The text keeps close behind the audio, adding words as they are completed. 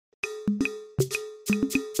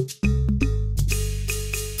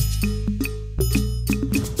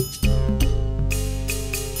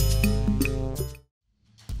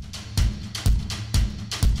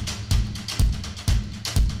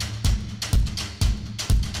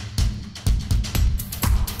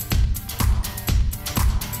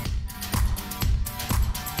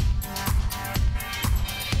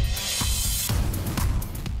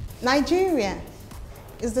Nigeria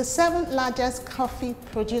is the 7th largest coffee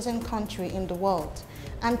producing country in the world,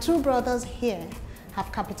 and two brothers here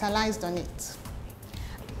have capitalized on it.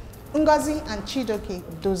 Ngozi and Chidoke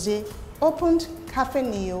Dozie opened Cafe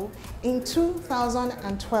Neo in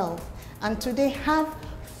 2012 and today have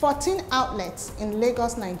 14 outlets in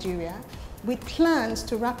Lagos, Nigeria, with plans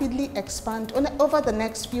to rapidly expand over the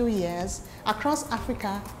next few years across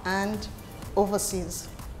Africa and overseas.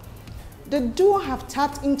 The duo have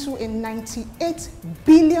tapped into a $98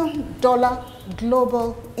 billion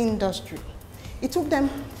global industry. It took them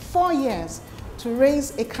 4 years to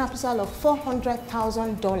raise a capital of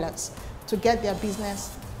 $400,000 to get their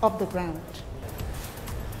business off the ground.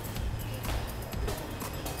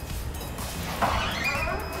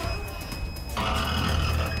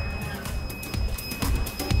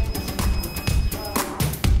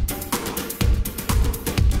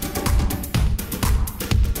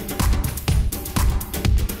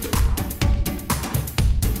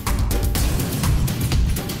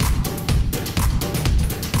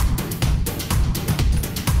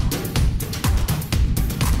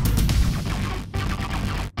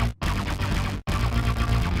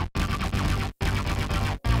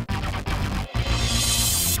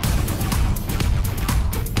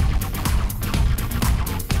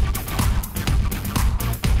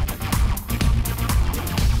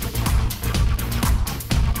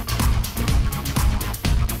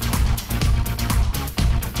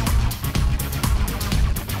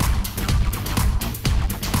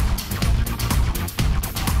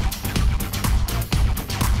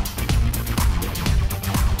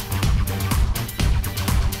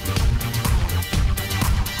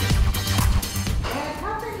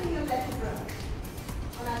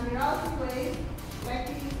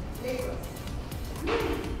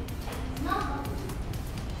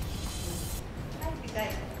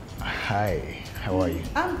 Hi, how are you?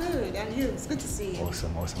 I'm good, and you? It's good to see you.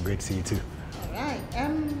 Awesome, awesome. Great to see you too. All right.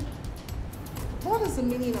 What is the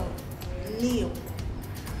meaning of Neo?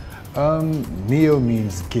 Neo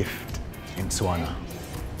means gift in Tswana.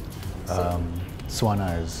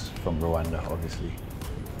 Tswana is from Rwanda, obviously.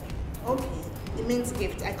 Okay, it means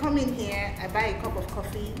gift. I come in here, I buy a cup of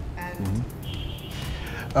coffee, and...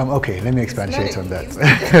 Okay, let me expatiate on that.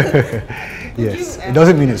 Yes, it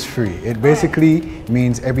doesn't mean it's free. It basically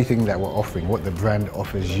means everything that we're offering, what the brand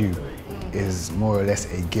offers you, is more or less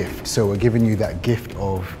a gift. So we're giving you that gift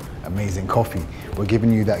of amazing coffee. We're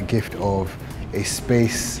giving you that gift of a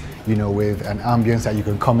space, you know, with an ambience that you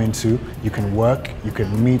can come into, you can work, you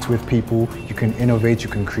can meet with people, you can innovate, you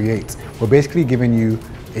can create. We're basically giving you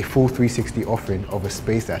a full 360 offering of a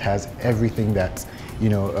space that has everything that, you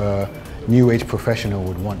know, a new age professional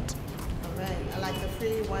would want. Right. I like the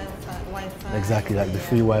free Wi-Fi. Exactly, like the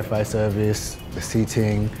free Wi-Fi service, the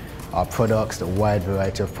seating, our products, the wide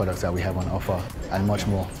variety of products that we have on offer, and much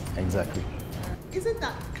more. Exactly. Isn't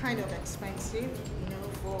that kind of expensive, you know,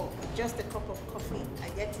 for just a cup of coffee? I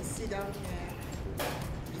get to sit down here,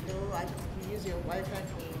 you know, I use your Wi-Fi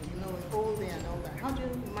for, you know, a whole day and all that. How do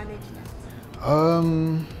you manage that?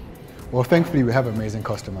 Well, thankfully we have amazing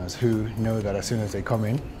customers who know that as soon as they come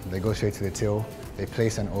in, they go straight to the till, they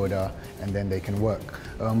place an order, and then they can work.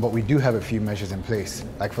 But we do have a few measures in place.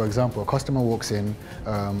 Like for example, a customer walks in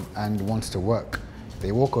and wants to work.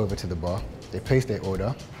 They walk over to the bar, they place their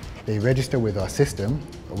order, they register with our system,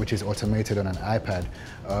 which is automated on an iPad.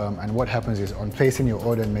 And what happens is on placing your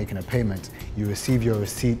order and making a payment, you receive your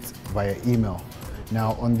receipt via email.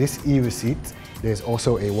 Now on this e-receipt, there's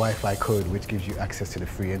also a Wi-Fi code which gives you access to the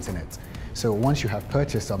free internet. So once you have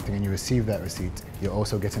purchased something and you receive that receipt, you're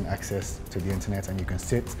also getting access to the internet and you can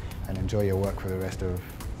sit and enjoy your work for the rest of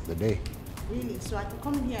the day. Really? So I can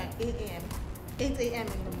come in here at 8 a.m.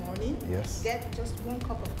 in the morning, yes, get just one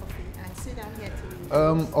cup of coffee and sit down here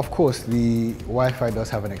till of course, the Wi-Fi does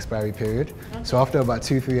have an expiry period. Okay. So after about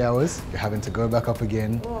 2-3 hours, you're having to go back up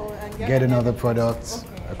again, and get another product,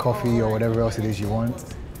 a coffee or whatever else it is you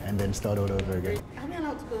want, and then start all over again. Are we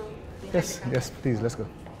allowed to go? Yes, yes, please, let's go.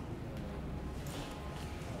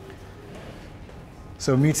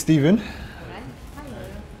 So meet Stephen.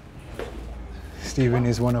 Hello. Stephen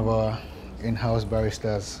is one of our in-house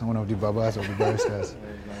baristas, one of the babas of the baristas.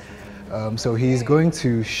 So he's going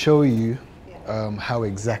to show you how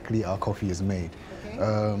exactly our coffee is made.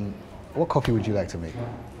 Okay. What coffee would you like to make?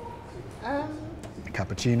 A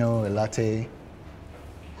cappuccino, a latte?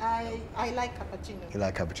 I like cappuccino. You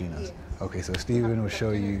like cappuccinos? Yes. Okay, so Stephen will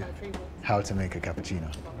show you how to make a cappuccino.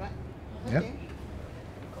 All right. Yep. Okay.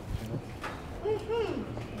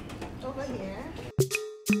 Over here.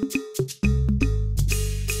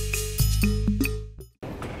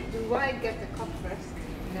 Do I get the cup first?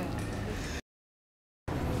 No.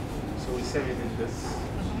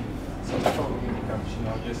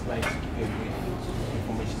 just like to give you a brief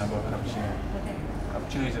information about cappuccino. Okay.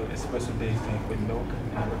 Cappuccino is an espresso based drink with milk in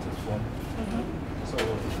a bottle form. So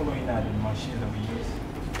following that, the machines that we use,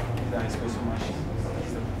 these are espresso machines, this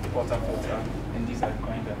is the water filter, and these are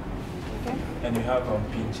grinder. Okay. And we have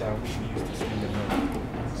pincher, which we use to steam the milk.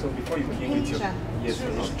 So before you begin with your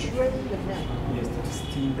strain the milk. Yes, to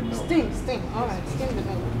steam the milk. Steam. All right, steam the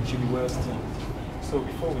milk. It should be well steamed. So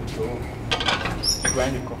before we go, you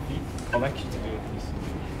grind the coffee. I'd like you to do it, please.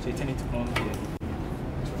 So you turn it on here.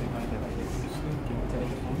 So you grind it like this. Can you turn it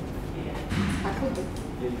on? I put the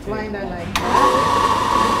Yeah, you turn it grinder on. like that.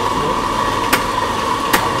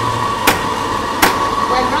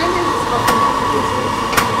 We're grinding this coffee.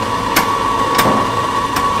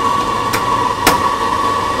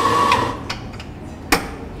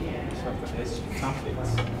 So after this, you tap it.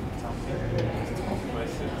 To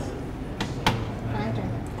compress it.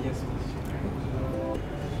 Yes, please.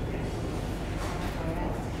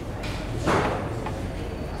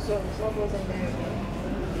 So what goes in there again?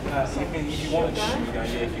 If you want sugar,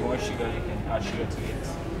 if you want sugar, you can add sugar to it.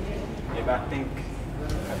 Yeah, but I think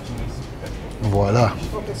cappuccino is better. Voila.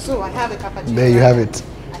 Okay, so I have a cappuccino. There you have it.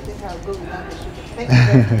 I think I'll go without the sugar. Thank you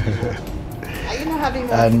very much. Are you not having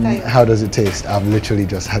more And sugar? how does it taste? I've literally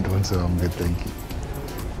just had one, so I'm good, thank you.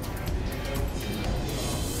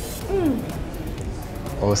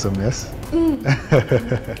 Awesome, yes?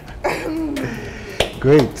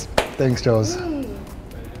 Great. Thanks, Charles. Thank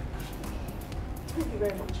you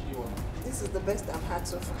very much. This is the best I've had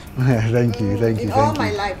so far. Thank you, thank you, In all thank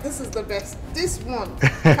my you. life, this is the best. This one,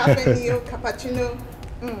 Cafe Neo, cappuccino.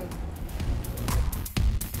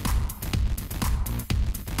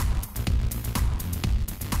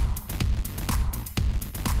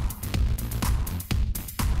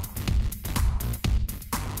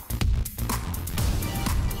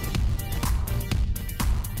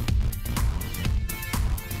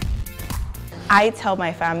 I tell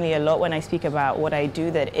my family a lot when I speak about what I do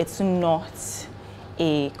that it's not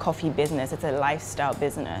a coffee business, it's a lifestyle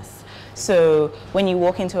business. So when you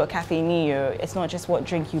walk into a Cafe Neo, it's not just what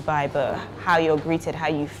drink you buy, but how you're greeted, how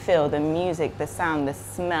you feel, the music, the sound, the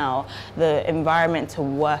smell, the environment to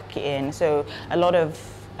work in. So I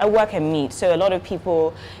work and meet, so a lot of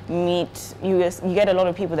people meet, you get a lot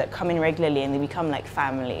of people that come in regularly and they become like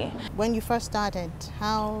family. When you first started,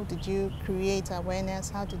 how did you create awareness?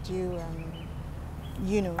 How did you,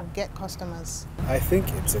 get customers? I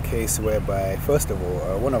think it's a case whereby, first of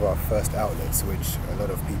all, one of our first outlets, which a lot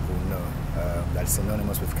of people know, that's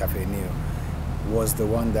synonymous with Cafe Neo, was the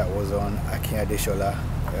one that was on Akin Adeshola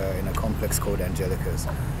in a complex called Angelica's.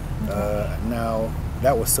 Now,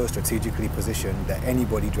 that was so strategically positioned that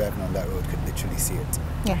anybody driving on that road could literally see it.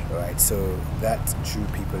 Yeah. Right, so that drew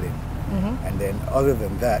people in. And then other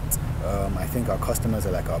than that, I think our customers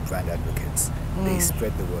are like our brand advocates. They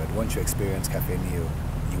spread the word. Once you experience Cafe Neo,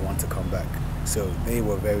 you want to come back. So they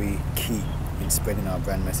were very key in spreading our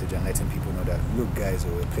brand message and letting people know that, look guys, a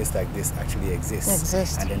place like this actually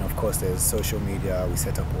exists. And then of course there's social media. We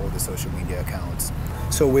set up all the social media accounts.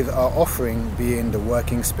 So with our offering being the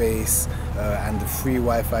working space and the free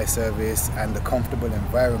Wi-Fi service and the comfortable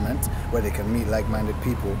environment where they can meet like-minded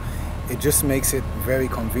people, it just makes it very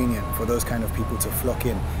convenient for those kind of people to flock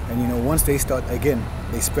in. And once they start, again,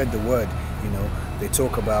 they spread the word, they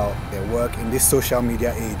talk about their work. In this social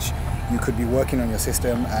media age, you could be working on your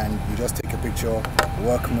system and you just take a picture,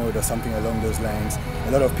 work mode or something along those lines.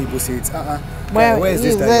 A lot of people say it's, where is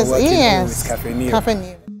this that you're working? Yes. It's Cafe Neo. Cafe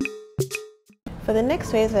Neo. For the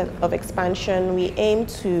next phase of expansion, we aim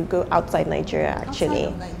to go outside Nigeria, actually.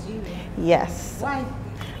 Outside of Nigeria? Yes. Why?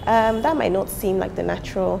 That might not seem like the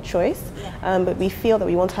natural choice, but we feel that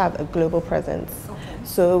we want to have a global presence.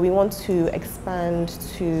 So we want to expand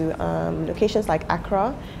to locations like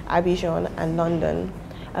Accra, Abidjan, and London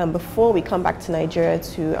before we come back to Nigeria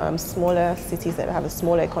to smaller cities that have a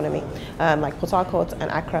smaller economy, like Port Harcourt and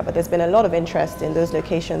Accra. But there's been a lot of interest in those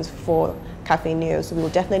locations for Cafe Neo, so we will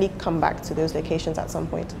definitely come back to those locations at some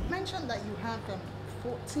point. You mentioned that you have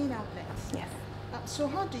 14 outlets. Yes. So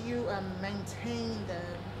how do you maintain the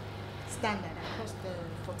standard across the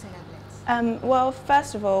 14 outlets? Well,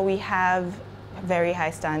 first of all, we have very high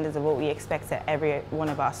standards of what we expect at every one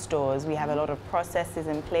of our stores. We have a lot of processes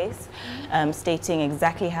in place stating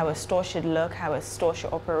exactly how a store should look, how a store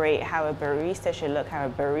should operate, how a barista should look, how a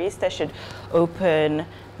barista should open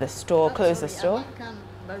the store, close the store. I can't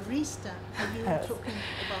barista. Are you talking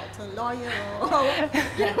about a lawyer or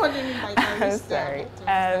what do you mean by barista? I'm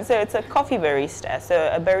sorry. So it's a coffee barista. So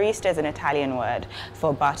a barista is an Italian word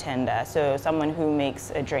for bartender. So someone who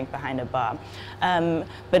makes a drink behind a bar.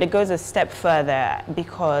 But it goes a step further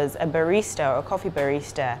because a barista or a coffee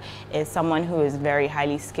barista is someone who is very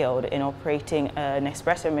highly skilled in operating an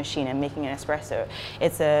espresso machine and making an espresso.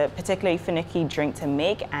 It's a particularly finicky drink to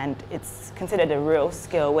make, and it's considered a real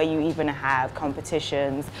skill where you even have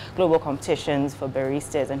competitions, global competitions for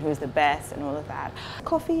baristas and who's the best and all of that.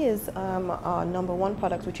 Coffee is our #1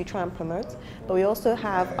 product which we try and promote, but we also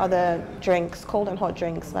have other drinks, cold and hot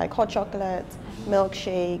drinks like hot chocolate,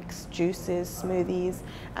 milkshakes, juices, smoothies,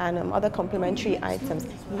 and other complementary items.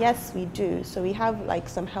 Yes, we do. So we have like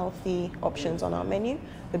some healthy options on our menu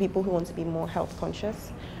for people who want to be more health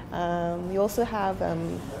conscious. We also have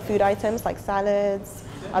food items like salads,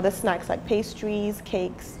 other snacks like pastries,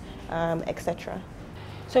 cakes, etc.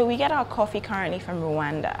 So we get our coffee currently from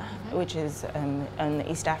Rwanda, which is in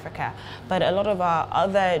East Africa, but a lot of our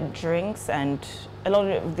other drinks and a lot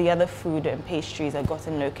of the other food and pastries are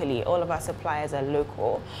gotten locally. All of our suppliers are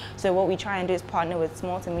local. So what we try and do is partner with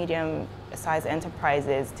small to medium sized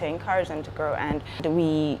enterprises to encourage them to grow, and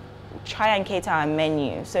we try and cater our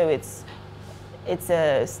menu. So it's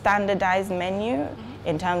a standardized menu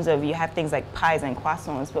in terms of you have things like pies and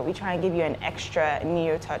croissants, but we try and give you an extra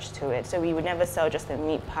neo touch to it. So we would never sell just a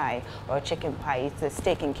meat pie or a chicken pie. It's a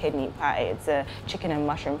steak and kidney pie. It's a chicken and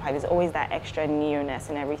mushroom pie. There's always that extra neo-ness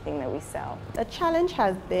in everything that we sell. The challenge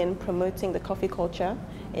has been promoting the coffee culture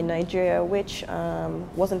in Nigeria, which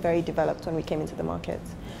wasn't very developed when we came into the market.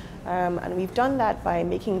 And we've done that by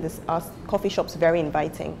making our coffee shops very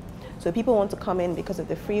inviting. So people want to come in because of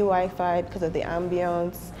the free Wi-Fi, because of the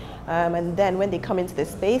ambience, and then when they come into the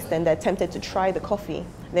space, then they're tempted to try the coffee,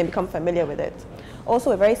 and then become familiar with it. Also,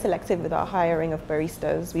 we're very selective with our hiring of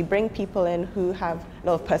baristas. We bring people in who have a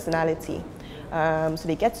lot of personality. So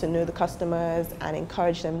they get to know the customers and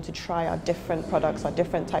encourage them to try our different products, our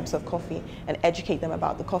different types of coffee, and educate them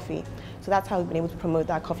about the coffee. So that's how we've been able to promote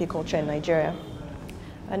that coffee culture in Nigeria.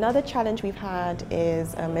 Another challenge we've had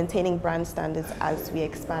is maintaining brand standards as we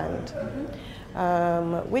expand,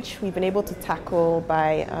 which we've been able to tackle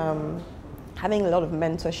by having a lot of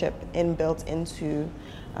mentorship inbuilt into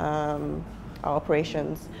our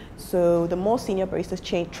operations. So the more senior baristas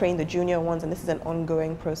train the junior ones, and this is an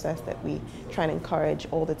ongoing process that we try and encourage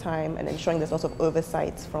all the time, and ensuring there's lots of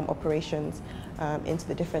oversight from operations into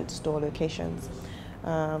the different store locations.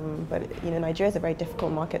 But you know, Nigeria is a very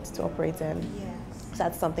difficult market to operate in. Yeah. So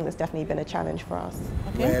that's something that's definitely been a challenge for us.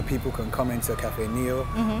 Okay. Where people can come into Cafe Neo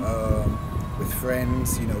with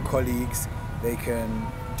friends, you know, colleagues. They can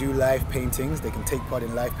do live paintings. They can take part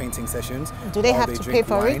in live painting sessions. Do they while have to drink pay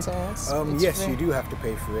for wine. it? Yes, you do have to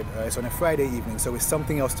pay for it. It's on a Friday evening, so it's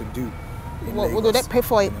something else to do. Well, do they pay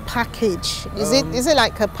for a package? Is it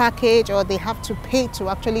like a package, or they have to pay to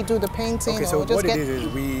actually do the painting? Okay, so or just what it is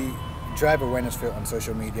we drive awareness for it on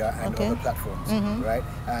social media and other platforms, right?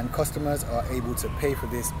 And customers are able to pay for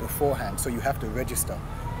this beforehand, so you have to register.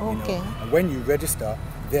 Okay. You know? And when you register,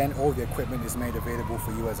 then all the equipment is made available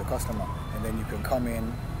for you as a customer, and then you can come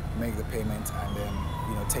in, make the payment, and then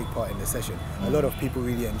take part in the session. A lot of people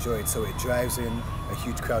really enjoy it, so it drives in a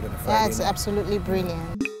huge crowd on a Friday That's night. absolutely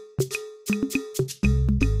brilliant.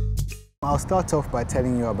 I'll start off by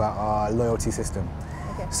telling you about our loyalty system.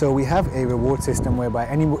 So we have a reward system whereby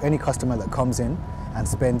any customer that comes in and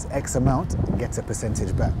spends X amount gets a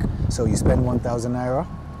percentage back. So you spend 1,000 Naira,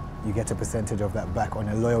 you get a percentage of that back on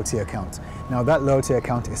a loyalty account. Now that loyalty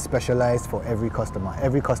account is specialized for every customer.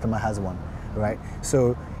 Every customer has one, right?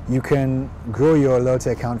 So you can grow your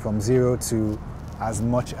loyalty account from 0 to as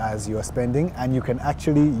much as you're spending, and you can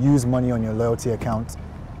actually use money on your loyalty account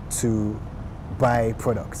to buy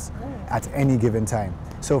products at any given time.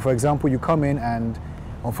 So for example, you come in, and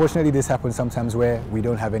unfortunately this happens sometimes where we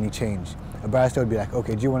don't have any change. A barrister would be like,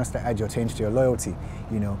 okay, do you want us to add your change to your loyalty?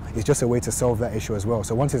 It's just a way to solve that issue as well.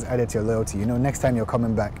 So once it's added to your loyalty, next time you're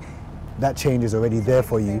coming back, that change is already there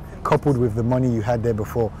for you, coupled with the money you had there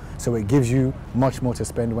before. So it gives you much more to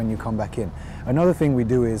spend when you come back in. Another thing we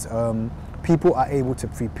do is people are able to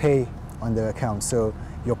prepay on their account. So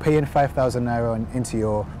you're paying 5,000 Naira into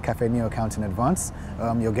your Cafe Neo account in advance,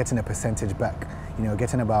 you're getting a percentage back.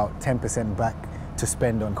 Getting about 10% back to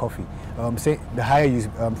spend on coffee. Say the higher you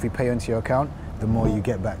prepay into your account, the more you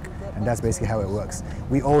get back. And that's basically how it works.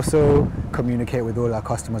 We also communicate with all our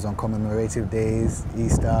customers on commemorative days,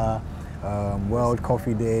 Easter, World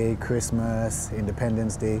Coffee Day, Christmas,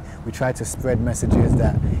 Independence Day. We try to spread messages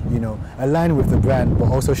that, align with the brand, but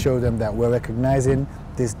also show them that we're recognizing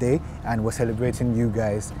this day and we're celebrating you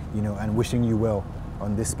guys, and wishing you well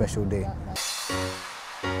on this special day.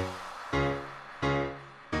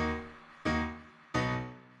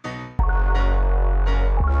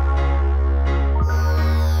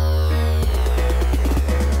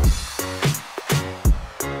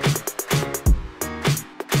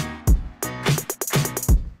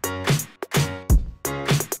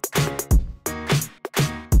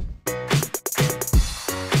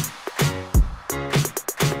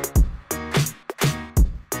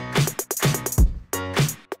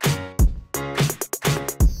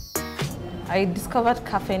 I discovered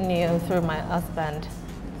Cafe Neo through my husband.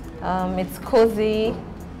 It's cozy.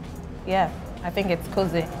 Yeah, I think it's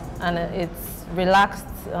cozy and it's relaxed.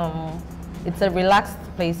 It's a relaxed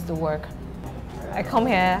place to work. I come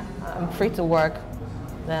here, I'm free to work,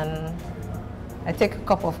 then I take a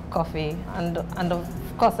cup of coffee, and of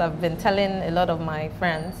course I've been telling a lot of my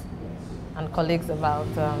friends and colleagues about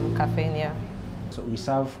Cafe Neo. So we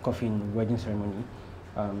serve coffee in wedding ceremony.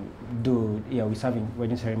 We serve in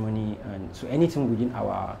wedding ceremony, and so anything within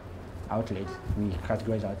our outlet, we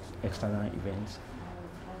categorize as external events.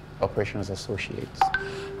 Operations associates.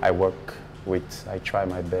 I try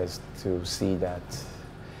my best to see that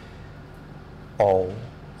all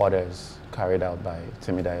orders carried out by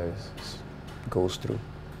Timidayo goes through.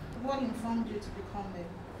 What informed you to become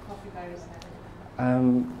a coffee barista?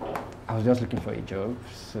 I was just looking for a job,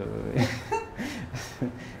 so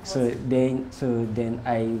so then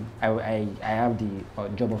I have the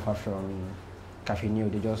job offer from Cafe Neo.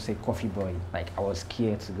 They just say coffee boy. Like, I was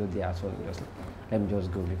scared to go there, so let me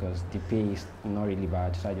just go because the pay is not really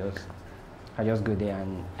bad. So I just go there,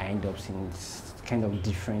 and I end up seeing it's kind of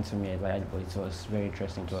different to me, but it was very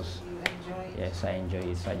interesting. It was. You enjoy it? Yes, I enjoy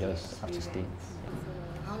it. So I just have to stay.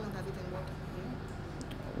 How long have you been working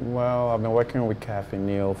here? Well, I've been working with Cafe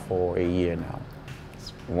Neo for a year now.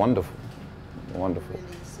 It's wonderful, wonderful. Really?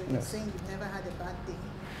 So you're saying you've never had a bad day?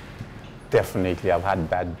 Definitely, I've had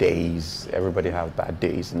bad days. Everybody has bad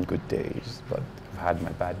days and good days, but I've had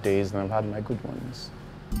my bad days and I've had my good ones.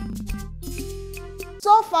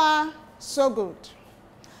 So far, so good.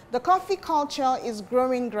 The coffee culture is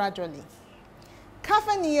growing gradually.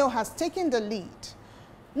 Cafe Neo has taken the lead,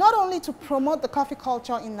 not only to promote the coffee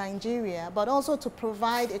culture in Nigeria, but also to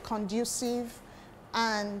provide a conducive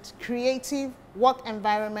and creative work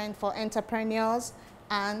environment for entrepreneurs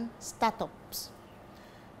and startups.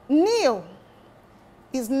 Neo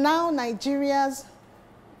is now Nigeria's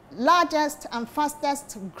largest and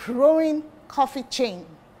fastest growing coffee chain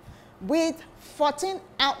with 14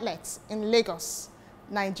 outlets in Lagos,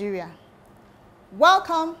 Nigeria.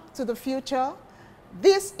 Welcome to the future.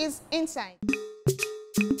 This is Insight.